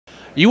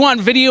You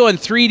want video and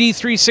 3D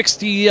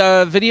 360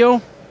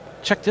 video?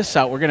 Check this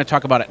out. We're going to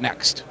talk about it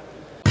next.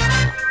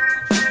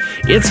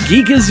 It's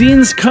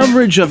Geekazine's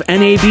coverage of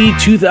NAB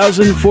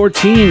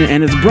 2014,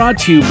 and it's brought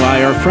to you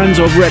by our friends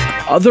over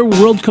at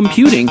Otherworld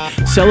Computing,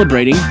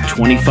 celebrating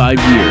 25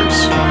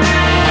 years.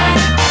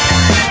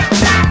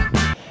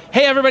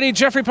 Hey everybody,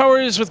 Jeffrey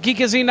Powers with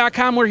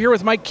Geekazine.com. We're here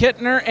with Mike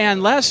Kittner,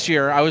 and last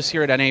year I was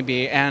here at NAB,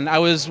 and I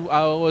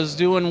was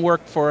doing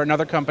work for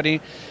another company,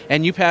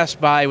 and you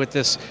passed by with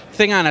this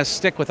thing on a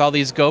stick with all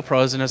these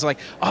GoPros, and I was like,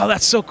 oh,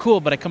 that's so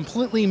cool, but I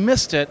completely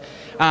missed it.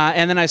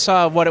 And then I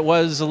saw what it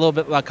was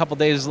a couple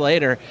days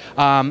later,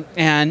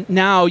 and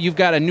now you've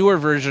got a newer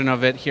version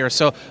of it here.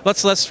 So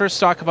let's first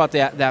talk about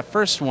that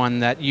first one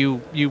that you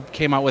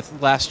came out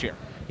with last year.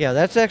 Yeah,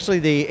 that's actually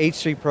the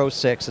H3 Pro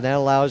 6, and that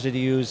allows you to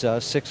use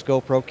 6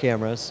 GoPro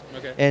cameras.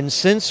 Okay. And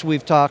since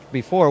we've talked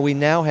before, we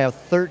now have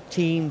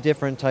 13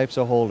 different types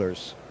of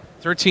holders.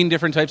 13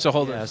 different types of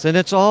holders. Yes, and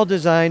it's all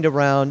designed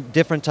around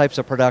different types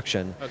of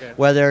production. Okay.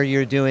 Whether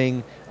you're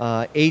doing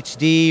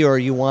HD or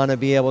you want to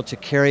be able to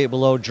carry it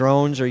below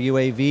drones or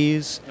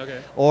UAVs. Okay.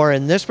 Or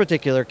in this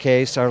particular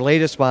case, our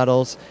latest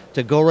models,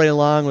 to go right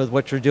along with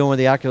what you're doing with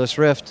the Oculus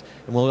Rift,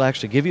 and we'll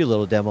actually give you a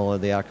little demo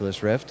of the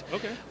Oculus Rift.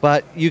 Okay.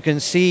 But you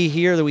can see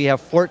here that we have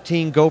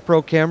 14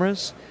 GoPro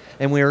cameras,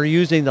 and we are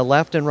using the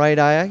left and right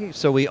eye,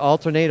 so we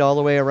alternate all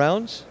the way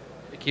around.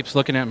 Keeps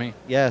looking at me.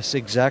 Yes,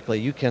 exactly.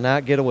 You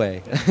cannot get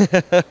away.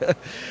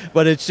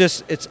 But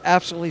it's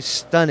absolutely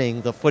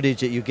stunning, the footage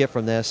that you get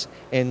from this.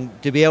 And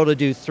to be able to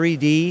do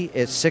 3D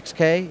at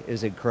 6K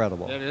is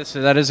incredible.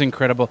 That is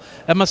incredible.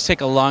 That must take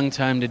a long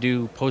time to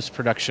do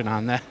post-production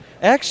on that.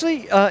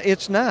 Actually,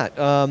 it's not.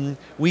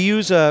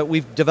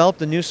 We've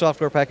developed a new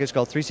software package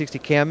called 360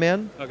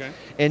 CamMan. Okay.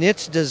 And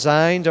it's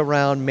designed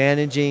around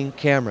managing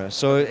cameras.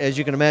 So as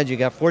you can imagine, you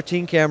got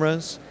 14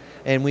 cameras.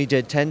 And we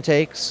did 10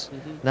 takes.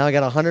 Mm-hmm. Now I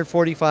got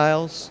 140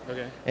 files,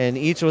 okay. And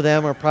each of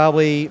them are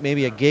probably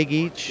maybe a gig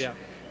each. Yeah.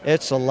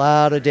 It's a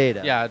lot of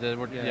data. Yeah,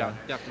 yeah,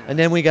 definitely. And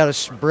then we got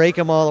to break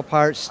them all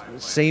apart,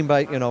 frame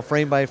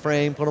by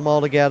frame, put them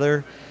all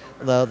together.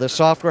 The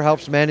software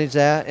helps manage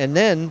that, and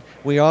then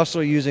we're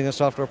also using a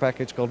software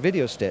package called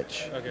Video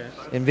Stitch. Okay.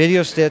 And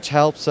Video Stitch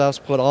helps us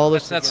put all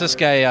this. That's this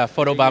guy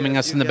photobombing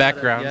us in the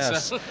background.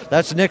 Yes. So.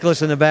 That's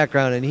Nicholas in the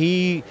background, and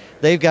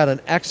they've got an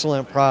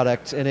excellent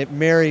product, and it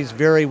marries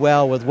very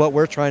well with what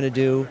we're trying to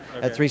do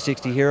at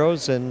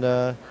 360Heros, and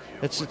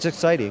it's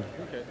exciting.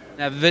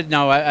 Okay.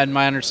 Now, and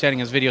my understanding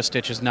is Video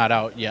Stitch is not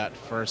out yet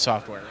for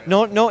software.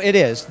 Right? No, it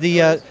is.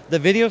 The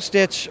Video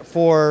Stitch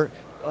for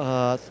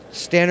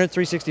standard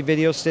 360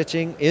 video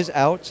stitching is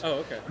out,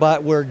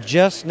 but we're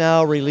just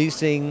now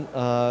releasing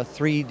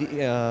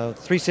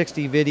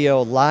 360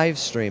 video live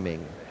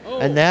streaming,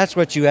 and that's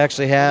what you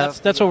actually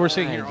have. That's what we're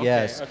seeing here.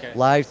 Yes, okay.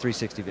 Live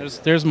 360 video.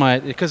 There's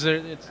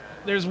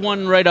there's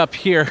one right up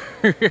here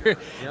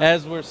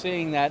as we're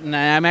seeing that, and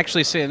I'm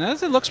actually seeing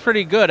this. It looks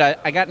pretty good.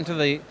 I got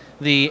into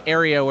the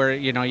area where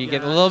you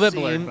get a little bit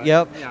blurred.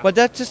 But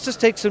that just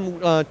takes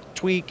some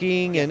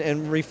tweaking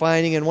and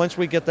refining, and once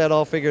we get that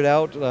all figured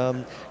out,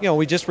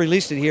 we just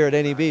released it here at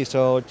NAB,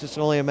 so it's just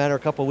only a matter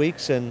of a couple of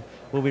weeks, and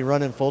we'll be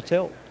running full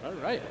tilt. All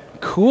right.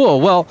 Cool.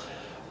 Well,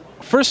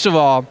 first of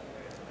all,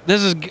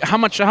 this is how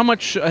much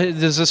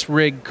does this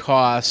rig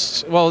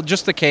cost? Well,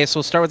 just the case.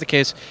 We'll start with the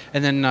case,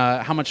 and then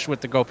how much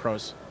with the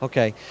GoPros?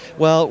 Okay.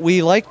 Well,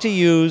 we like to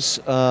use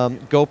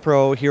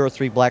GoPro Hero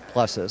 3 Black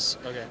Pluses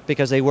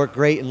because they work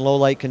great in low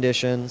light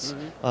conditions,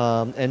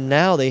 and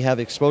now they have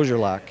exposure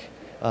lock.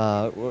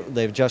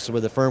 They've adjusted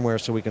with the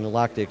firmware so we can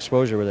lock the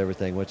exposure with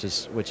everything, which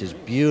is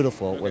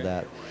beautiful with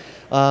that.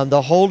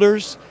 The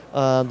holders.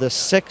 The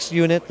 6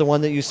 unit, the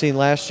one that you've seen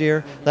last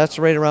year, that's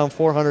right around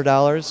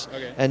 $400,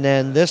 and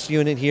then this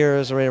unit here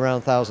is right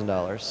around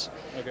 $1,000.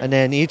 And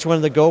then each one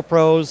of the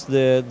GoPros,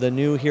 the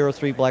new Hero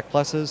 3 Black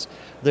Pluses,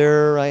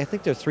 I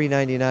think they're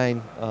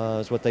 $399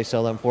 is what they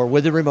sell them for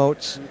with the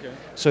remotes,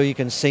 so you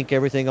can sync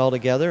everything all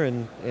together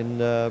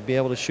and be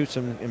able to shoot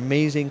some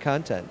amazing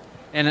content.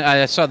 And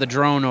I saw the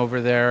drone over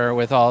there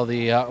with all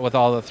the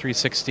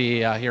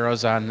 360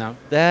 Heroes on them.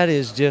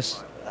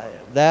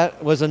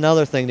 That was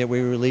another thing that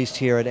we released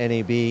here at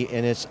NAB,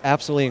 and it's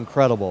absolutely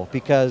incredible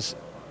because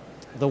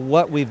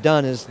what we've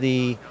done is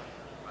the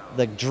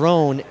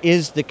drone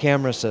is the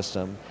camera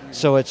system,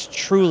 so it's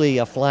truly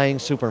a flying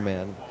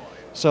Superman.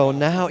 So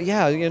now,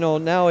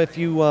 now if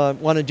you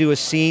want to do a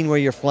scene where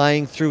you're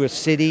flying through a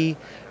city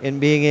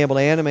and being able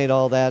to animate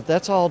all that,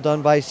 that's all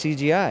done by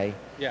CGI.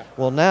 Yeah.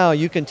 Well, now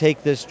you can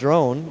take this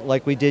drone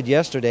like we did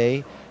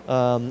yesterday.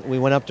 We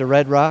went up to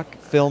Red Rock,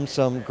 filmed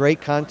some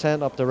great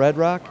content up to Red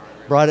Rock,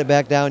 brought it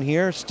back down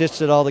here,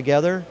 stitched it all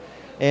together,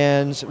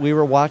 and we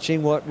were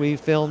watching what we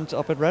filmed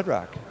up at Red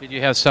Rock. Did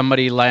you have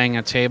somebody laying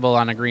a table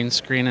on a green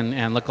screen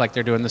and look like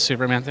they're doing the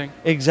Superman thing?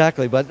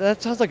 Exactly, but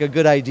that sounds like a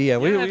good idea.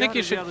 Yeah, I think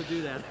you should be able to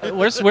do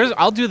that.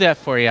 I'll do that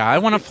for you. I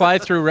want to fly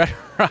through Red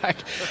Rock.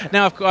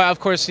 Now, of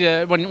course,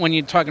 when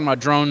you're talking about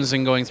drones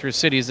and going through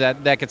cities,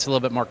 that gets a little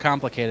bit more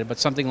complicated. But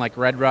something like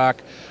Red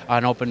Rock,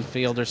 an open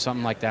field or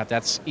something like that,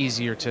 that's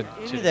easier to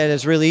do. That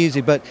is really easy.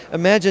 But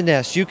imagine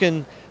this: you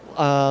can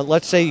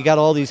let's say you got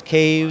all these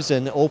caves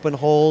and open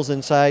holes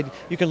inside,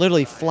 you can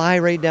literally fly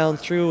right down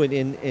through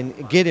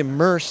and get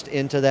immersed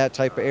into that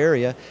type of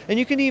area. And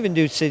you can even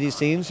do city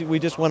scenes. We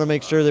just want to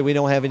make sure that we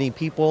don't have any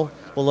people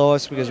below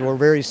us because we're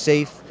very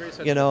safe,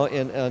 you know,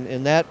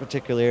 in that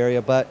particular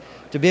area. But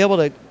to be able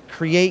to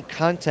create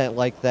content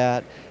like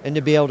that and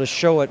to be able to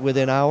show it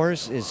within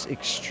hours is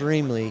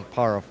extremely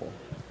powerful.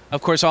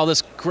 Of course, all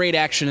this great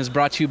action is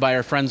brought to you by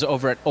our friends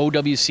over at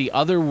OWC,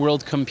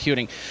 Otherworld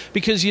Computing.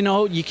 Because, you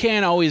know, you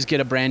can't always get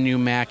a brand new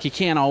Mac. You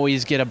can't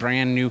always get a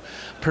brand new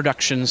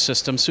production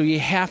system. So you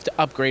have to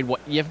upgrade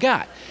what you've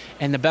got.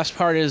 And the best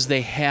part is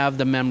they have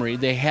the memory.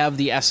 They have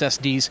the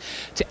SSDs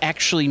to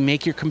actually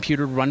make your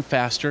computer run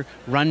faster,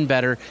 run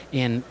better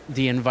in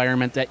the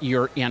environment that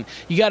you're in.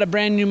 You got a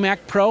brand new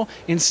Mac Pro,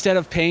 instead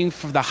of paying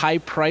for the high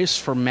price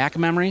for Mac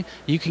memory,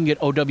 you can get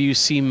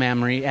OWC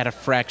memory at a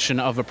fraction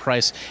of a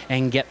price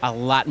and get a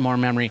lot more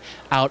memory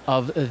out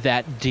of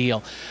that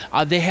deal.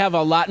 They have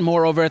a lot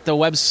more over at the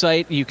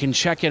website. You can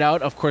check it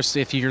out. Of course,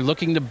 if you're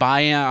looking to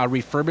buy a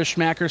refurbished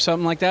Mac or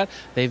something like that,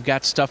 they've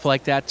got stuff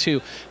like that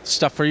too.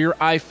 Stuff for your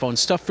iPhone,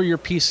 stuff for your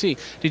PC.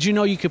 Did you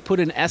know you could put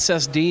an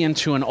SSD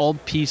into an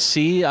old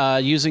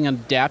PC using an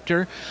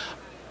adapter?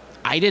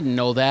 I didn't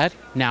know that.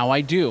 Now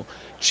I do.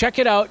 Check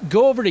it out.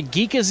 Go over to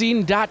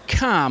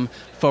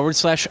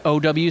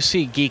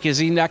geekazine.com/OWC.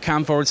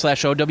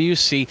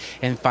 Geekazine.com/OWC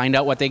and find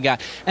out what they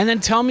got. And then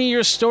tell me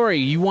your story.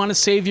 You want to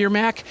save your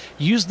Mac?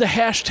 Use the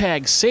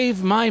hashtag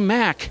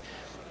 #SaveMyMac.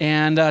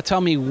 And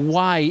tell me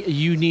why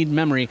you need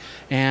memory,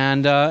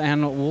 and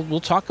we'll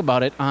talk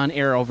about it on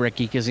air over at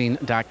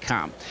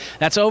Geekazine.com.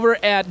 That's over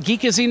at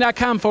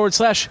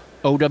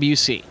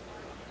Geekazine.com/OWC.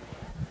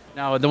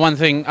 Now, the one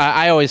thing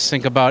I always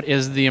think about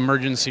is the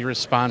emergency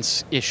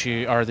response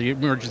issue, or the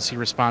emergency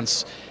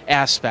response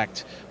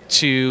aspect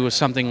to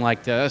something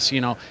like this.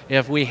 You know,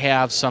 if we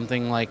have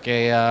something like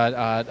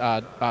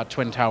a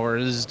Twin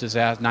Towers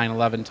disaster,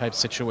 9/11 type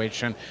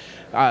situation,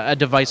 a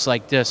device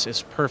like this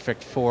is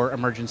perfect for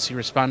emergency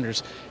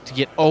responders to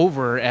get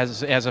over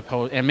as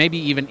opposed, and maybe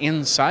even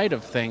inside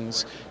of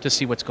things to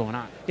see what's going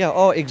on. Yeah,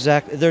 oh,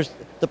 exactly. There's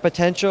the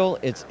potential,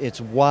 it's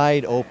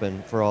wide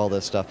open for all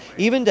this stuff.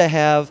 Even to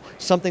have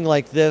something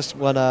like this,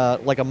 when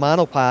like a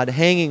monopod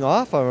hanging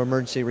off of an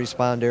emergency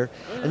responder,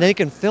 and they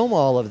can film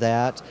all of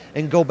that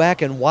and go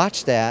back and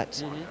watch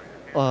that,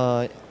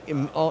 you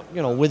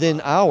know, within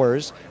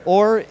hours,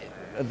 or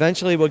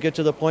eventually we'll get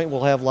to the point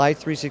we'll have live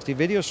 360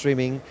 video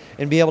streaming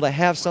and be able to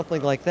have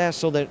something like that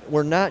so that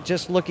we're not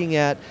just looking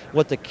at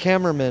what the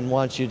cameraman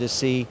wants you to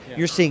see,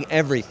 you're seeing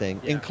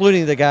everything,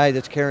 including the guy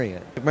that's carrying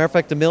it. As a matter of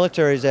fact, the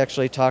military has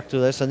actually talked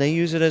to us and they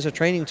use it as a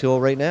training tool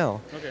right now.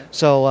 Okay.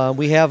 So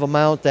we have a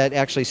mount that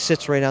actually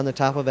sits right on the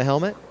top of a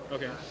helmet.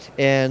 Okay.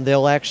 And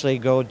they'll actually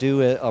go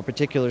do a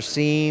particular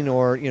scene,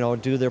 or, you know,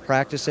 do their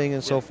practicing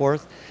and so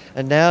forth.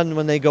 And then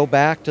when they go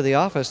back to the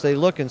office, they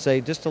look and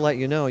say, just to let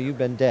you know, you've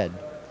been dead.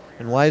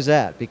 And why is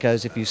that?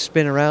 Because if you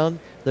spin around,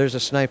 there's a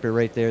sniper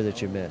right there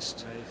that you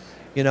missed.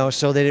 You know,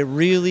 so that it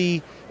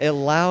really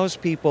allows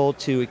people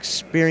to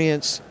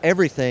experience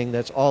everything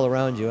that's all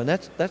around you, and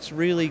that's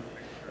really,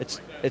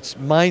 it's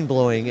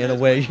mind-blowing in a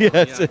way.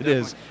 Yes, it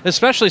is.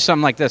 Especially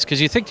something like this,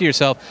 because you think to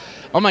yourself,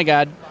 oh my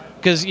God,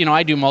 because, you know,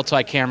 I do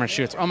multi-camera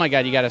shoots. Oh my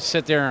God, you got to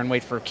sit there and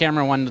wait for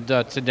camera 1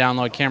 to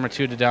download, camera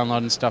 2 to download,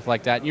 and stuff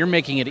like that. You're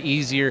making it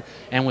easier,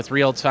 and with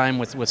real time,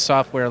 with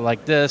software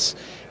like this,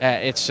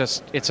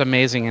 it's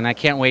amazing, and I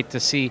can't wait to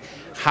see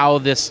how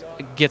this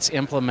gets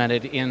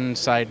implemented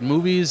inside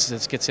movies.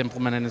 This gets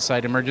implemented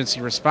inside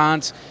emergency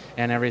response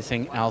and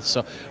everything else.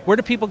 So, where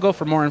do people go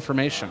for more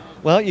information?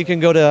 Well, you can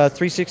go to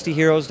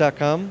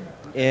 360Heros.com.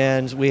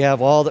 And we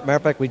have all that. Matter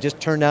of fact, we just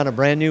turned on a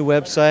brand new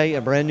website,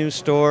 a brand new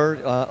store,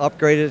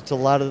 upgraded it to a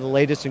lot of the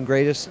latest and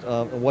greatest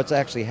of what's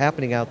actually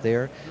happening out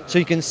there. So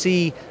you can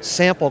see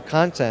sample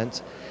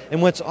content. And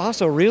what's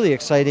also really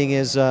exciting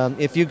is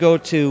if you go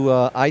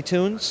to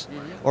iTunes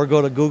or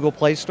go to Google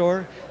Play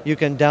Store, you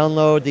can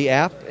download the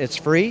app. It's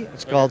free.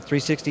 It's called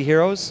 360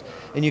 Heroes.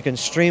 And you can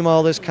stream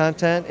all this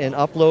content and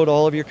upload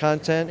all of your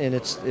content, and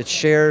it's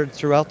shared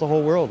throughout the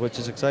whole world, which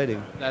is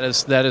exciting. That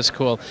is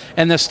cool.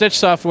 And the Stitch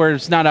software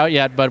is not out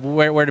yet, but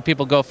where do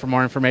people go for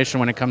more information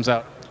when it comes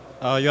out?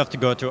 You have to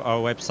go to our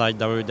website,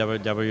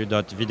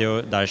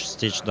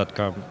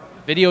 www.video-stitch.com.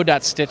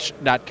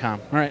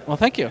 Video.stitch.com. All right. Well,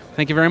 thank you.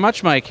 Thank you very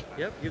much, Mike.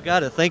 Yep, you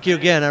got it. Thank you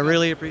again. I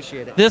really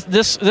appreciate it.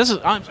 This is. Oh,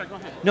 I'm sorry. Go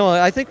ahead. No,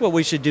 I think what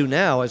we should do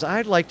now is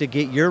I'd like to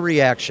get your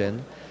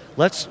reaction.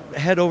 Let's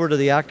head over to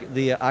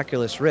the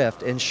Oculus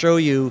Rift and show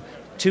you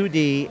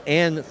 2D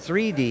and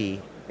 3D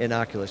in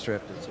Oculus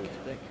Rift and see what you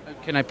think.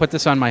 Can I put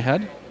this on my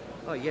head?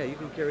 Oh yeah, you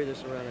can carry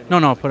this around.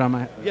 No, put it on my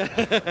head. Yeah.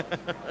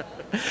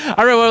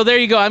 All right, well, there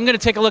you go. I'm going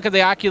to take a look at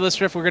the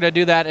Oculus Rift. We're going to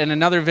do that in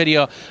another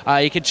video.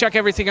 You can check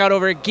everything out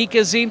over at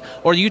Geekazine,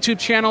 or the YouTube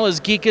channel is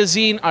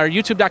Geekazine, or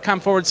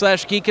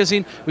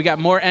youtube.com/Geekazine. We got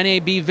more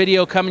NAB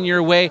video coming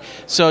your way,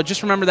 so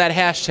just remember that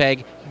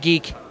hashtag,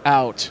 Geek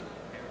Out.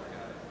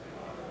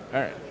 All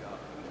right.